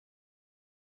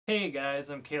Hey guys,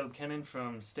 I'm Caleb Kennan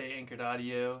from Stay Anchored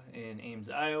Audio in Ames,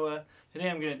 Iowa. Today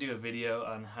I'm going to do a video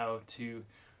on how to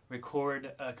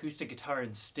record acoustic guitar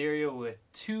in stereo with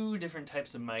two different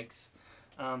types of mics.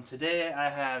 Today I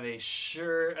have a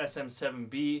Shure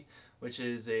SM7B, which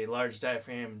is a large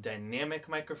diaphragm dynamic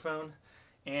microphone,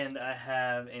 and I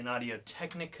have an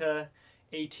Audio-Technica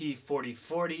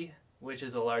AT4040, which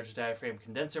is a large diaphragm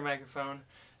condenser microphone.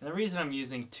 And the reason I'm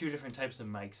using two different types of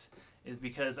mics is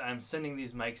because I'm sending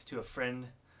these mics to a friend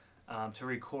to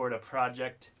record a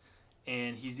project,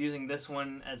 and he's using this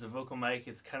one as a vocal mic.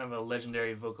 It's kind of a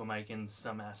legendary vocal mic in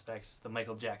some aspects, the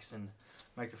Michael Jackson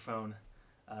microphone,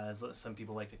 as some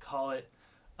people like to call it.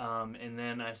 And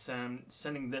then I'm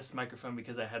sending this microphone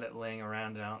because I had it laying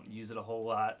around and I don't use it a whole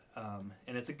lot.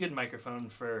 And it's a good microphone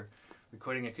for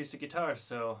recording acoustic guitar,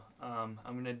 so I'm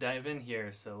going to dive in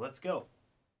here, so let's go.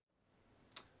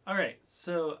 Alright,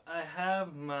 so I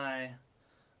have my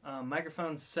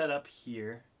microphones set up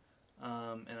here,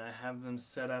 and I have them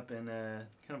set up in a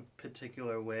kind of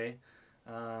particular way.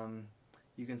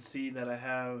 You can see that I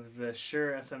have the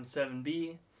Shure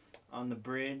SM7B on the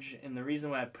bridge, and the reason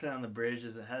why I put it on the bridge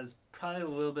is it has probably a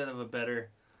little bit of a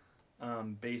better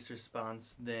bass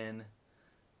response than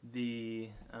the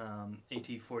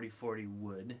AT4040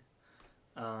 would.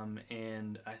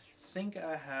 And I think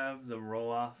I have the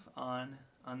roll-off on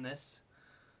this,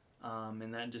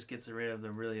 and that just gets rid of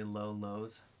the really low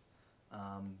lows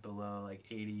below like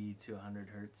 80 to 100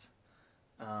 hertz.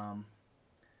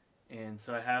 And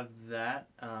so I have that,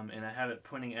 and I have it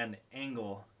pointing at an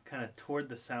angle kind of toward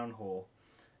the sound hole.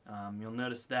 You'll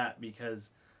notice that because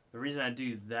the reason I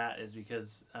do that is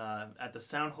because at the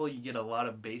sound hole you get a lot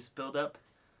of bass buildup,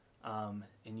 and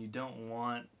you don't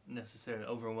want necessarily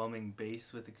overwhelming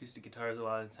bass with acoustic guitars a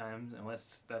lot of times,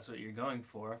 unless that's what you're going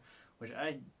for, which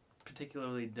I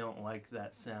particularly don't like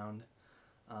that sound.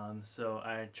 So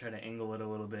I try to angle it a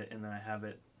little bit, and then I have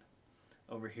it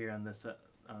over here on this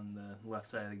on the left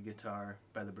side of the guitar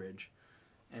by the bridge.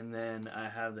 And then I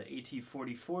have the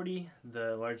AT4040,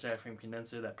 the large diaphragm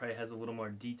condenser, that probably has a little more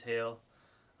detail,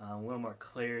 a little more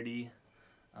clarity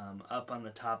up on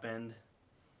the top end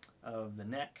of the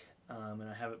neck, and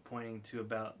I have it pointing to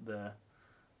about the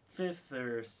 5th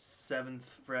or 7th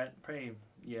fret, probably,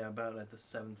 yeah, about at the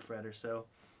 7th fret or so.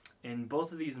 And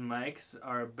both of these mics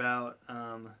are about,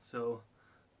 so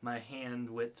my hand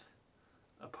width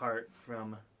apart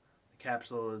from the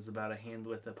capsule is about a hand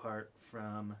width apart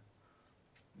from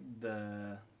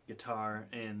the guitar,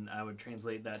 and I would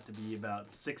translate that to be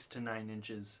about 6 to 9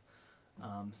 inches.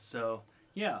 So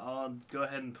yeah, I'll go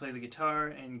ahead and play the guitar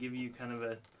and give you kind of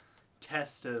a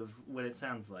test of what it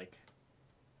sounds like.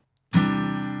 And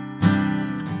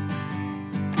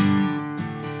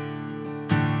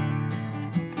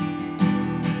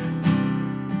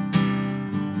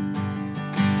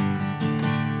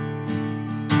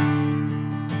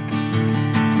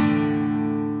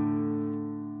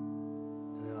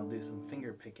then I'll do some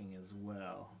finger picking as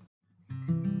well.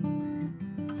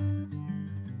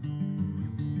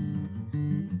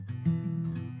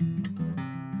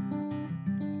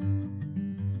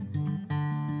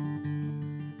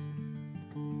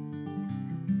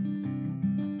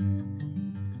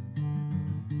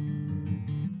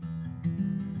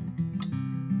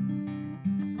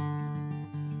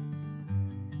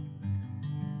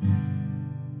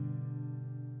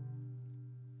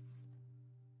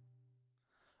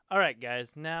 Alright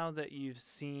guys, now that you've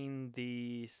seen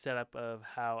the setup of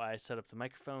how I set up the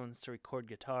microphones to record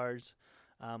guitars,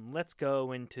 let's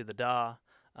go into the DAW.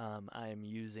 I am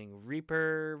using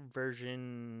Reaper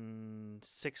version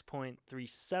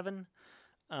 6.37,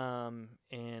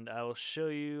 and I will show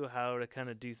you how to kind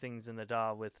of do things in the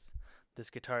DAW with this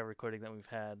guitar recording that we've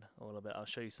had a little bit. I'll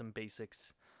show you some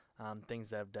basics, things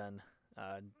that I've done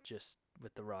just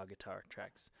with the raw guitar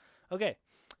tracks. Okay,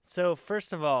 so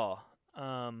first of all,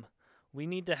 we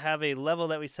need to have a level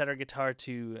that we set our guitar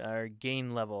to, our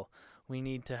gain level. We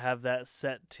need to have that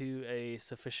set to a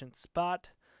sufficient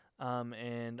spot,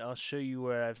 and I'll show you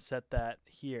where I've set that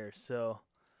here. So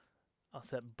I'll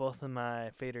set both of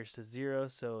my faders to 0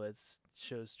 so it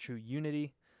shows true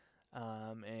unity,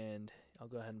 and I'll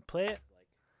go ahead and play it.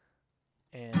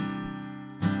 And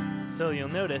so you'll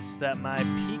notice that my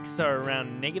peaks are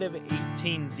around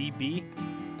 -18 dB.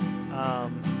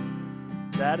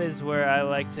 That is where I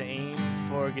like to aim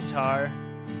for guitar,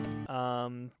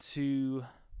 to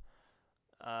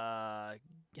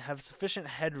have sufficient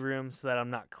headroom so that I'm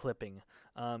not clipping.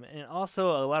 And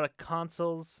also a lot of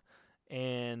consoles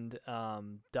and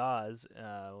DAWs,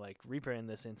 like Reaper in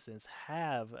this instance,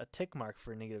 have a tick mark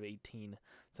for -18.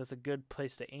 So it's a good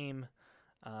place to aim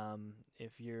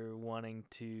if you're wanting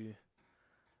to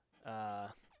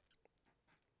if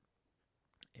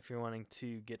you're wanting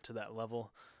to get to that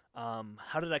level.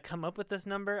 How did I come up with this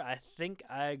number? I think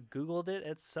I Googled it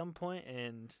at some point,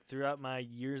 and throughout my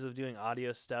years of doing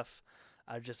audio stuff,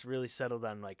 I've just really settled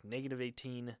on like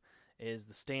 -18 is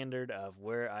the standard of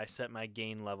where I set my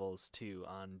gain levels to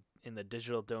in the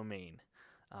digital domain.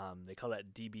 They call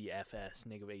that dBFS,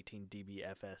 -18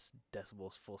 dBFS,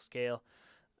 decibels full scale,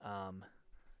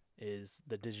 is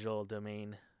the digital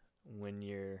domain when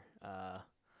you're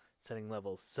setting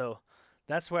levels. So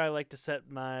that's where I like to set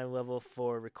my level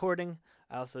for recording.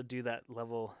 I also do that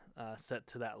level, set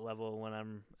to that level when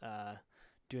I'm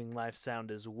doing live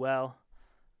sound as well.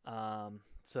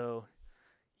 So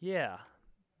yeah,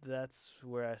 that's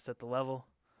where I set the level.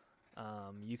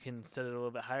 You can set it a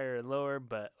little bit higher or lower,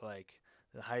 but like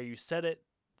the higher you set it,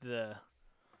 the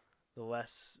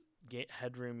less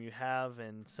headroom you have,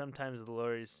 and sometimes the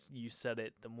lower you set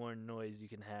it, the more noise you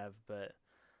can have, but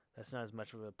that's not as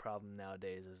much of a problem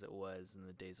nowadays as it was in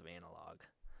the days of analog.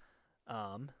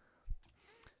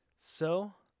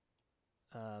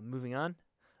 Moving on,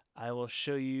 I will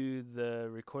show you the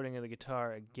recording of the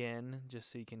guitar again, just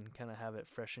so you can kind of have it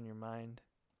fresh in your mind.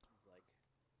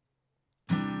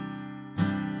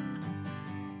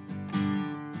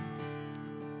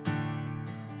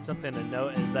 Something to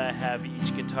note is that I have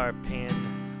each guitar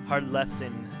panned hard left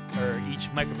or each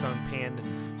microphone panned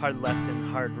hard left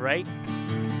and hard right.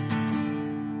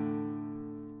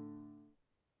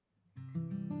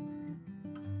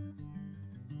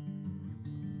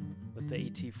 With the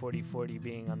AT4040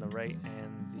 being on the right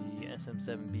and the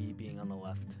SM7B being on the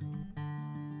left.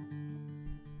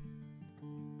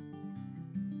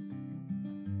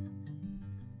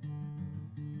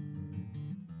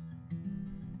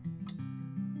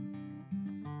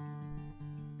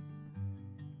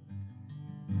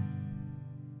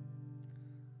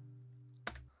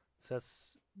 So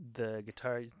that's the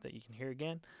guitar that you can hear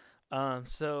again.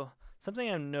 So something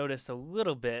I've noticed a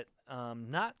little bit,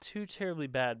 not too terribly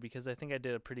bad, because I think I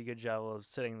did a pretty good job of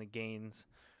setting the gains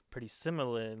pretty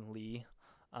similarly,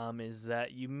 is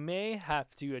that you may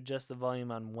have to adjust the volume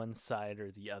on one side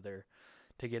or the other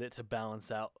to get it to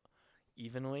balance out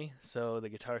evenly. So the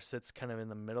guitar sits kind of in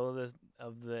the middle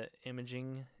of the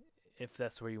imaging, if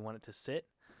that's where you want it to sit.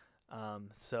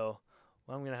 So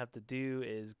what I'm going to have to do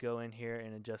is go in here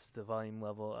and adjust the volume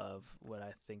level of what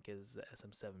I think is the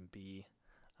SM7B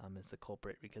is the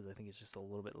culprit, because I think it's just a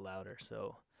little bit louder.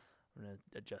 So I'm going to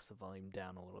adjust the volume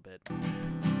down a little bit.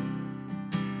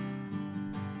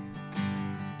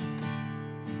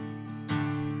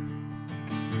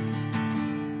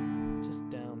 Just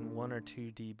down 1 or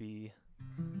 2 dB.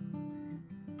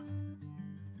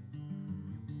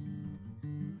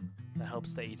 That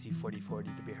helps the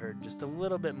AT4040 to be heard just a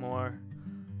little bit more,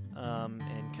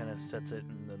 and kind of sets it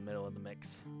in the middle of the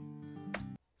mix.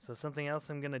 So something else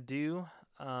I'm going to do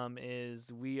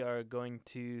is we are going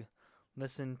to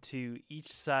listen to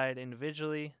each side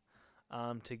individually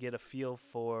to get a feel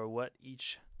for what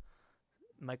each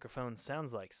microphone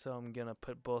sounds like. So I'm going to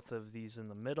put both of these in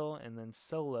the middle and then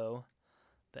solo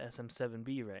the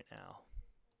SM7B right now.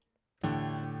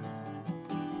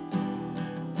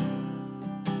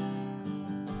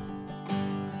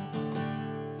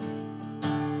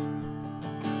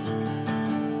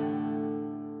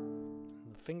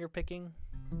 Finger picking.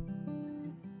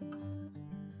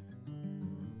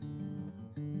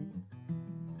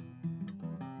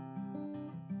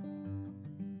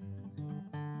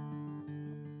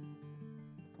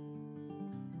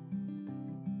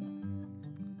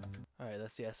 Alright,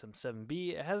 that's the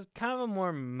SM7B. It has kind of a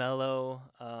more mellow,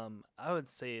 I would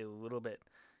say a little bit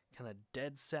kind of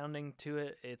dead sounding to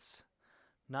it. It's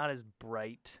not as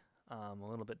bright, a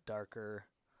little bit darker.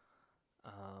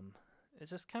 It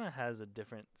just kind of has a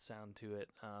different sound to it.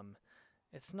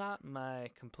 It's not my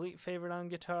complete favorite on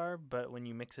guitar, but when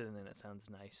you mix it in, it sounds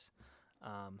nice.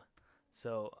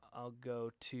 So I'll go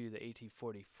to the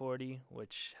AT4040,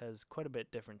 which has quite a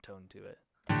bit different tone to it.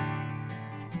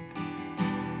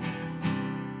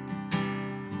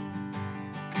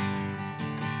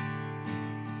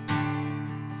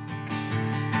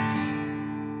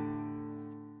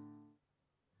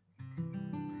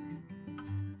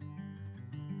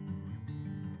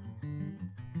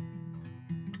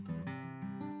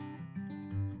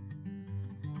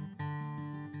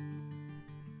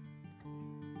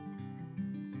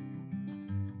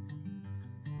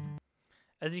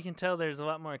 As you can tell, there's a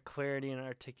lot more clarity and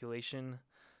articulation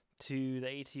to the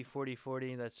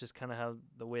AT4040. That's just kind of how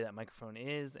the way that microphone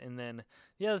is. And then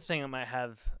the other thing that might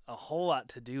have a whole lot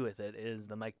to do with it is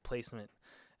the mic placement.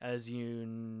 As you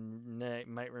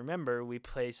might remember, we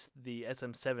placed the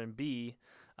SM7B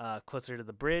closer to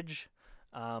the bridge,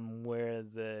 where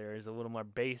there's a little more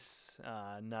bass,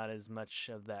 not as much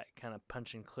of that kind of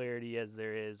punch and clarity as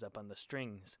there is up on the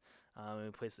strings.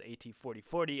 We place the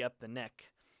AT4040 up the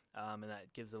neck, and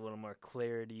that gives a little more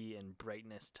clarity and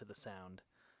brightness to the sound.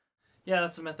 Yeah,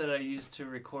 that's a method I use to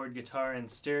record guitar in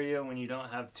stereo when you don't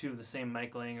have two of the same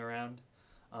mic laying around,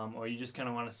 or you just kind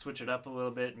of want to switch it up a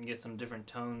little bit and get some different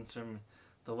tones from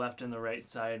the left and the right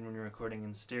side when you're recording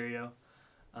in stereo.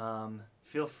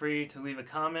 Feel free to leave a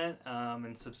comment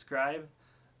and subscribe,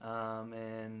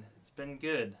 and it's been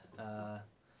good.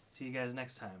 See you guys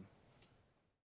next time.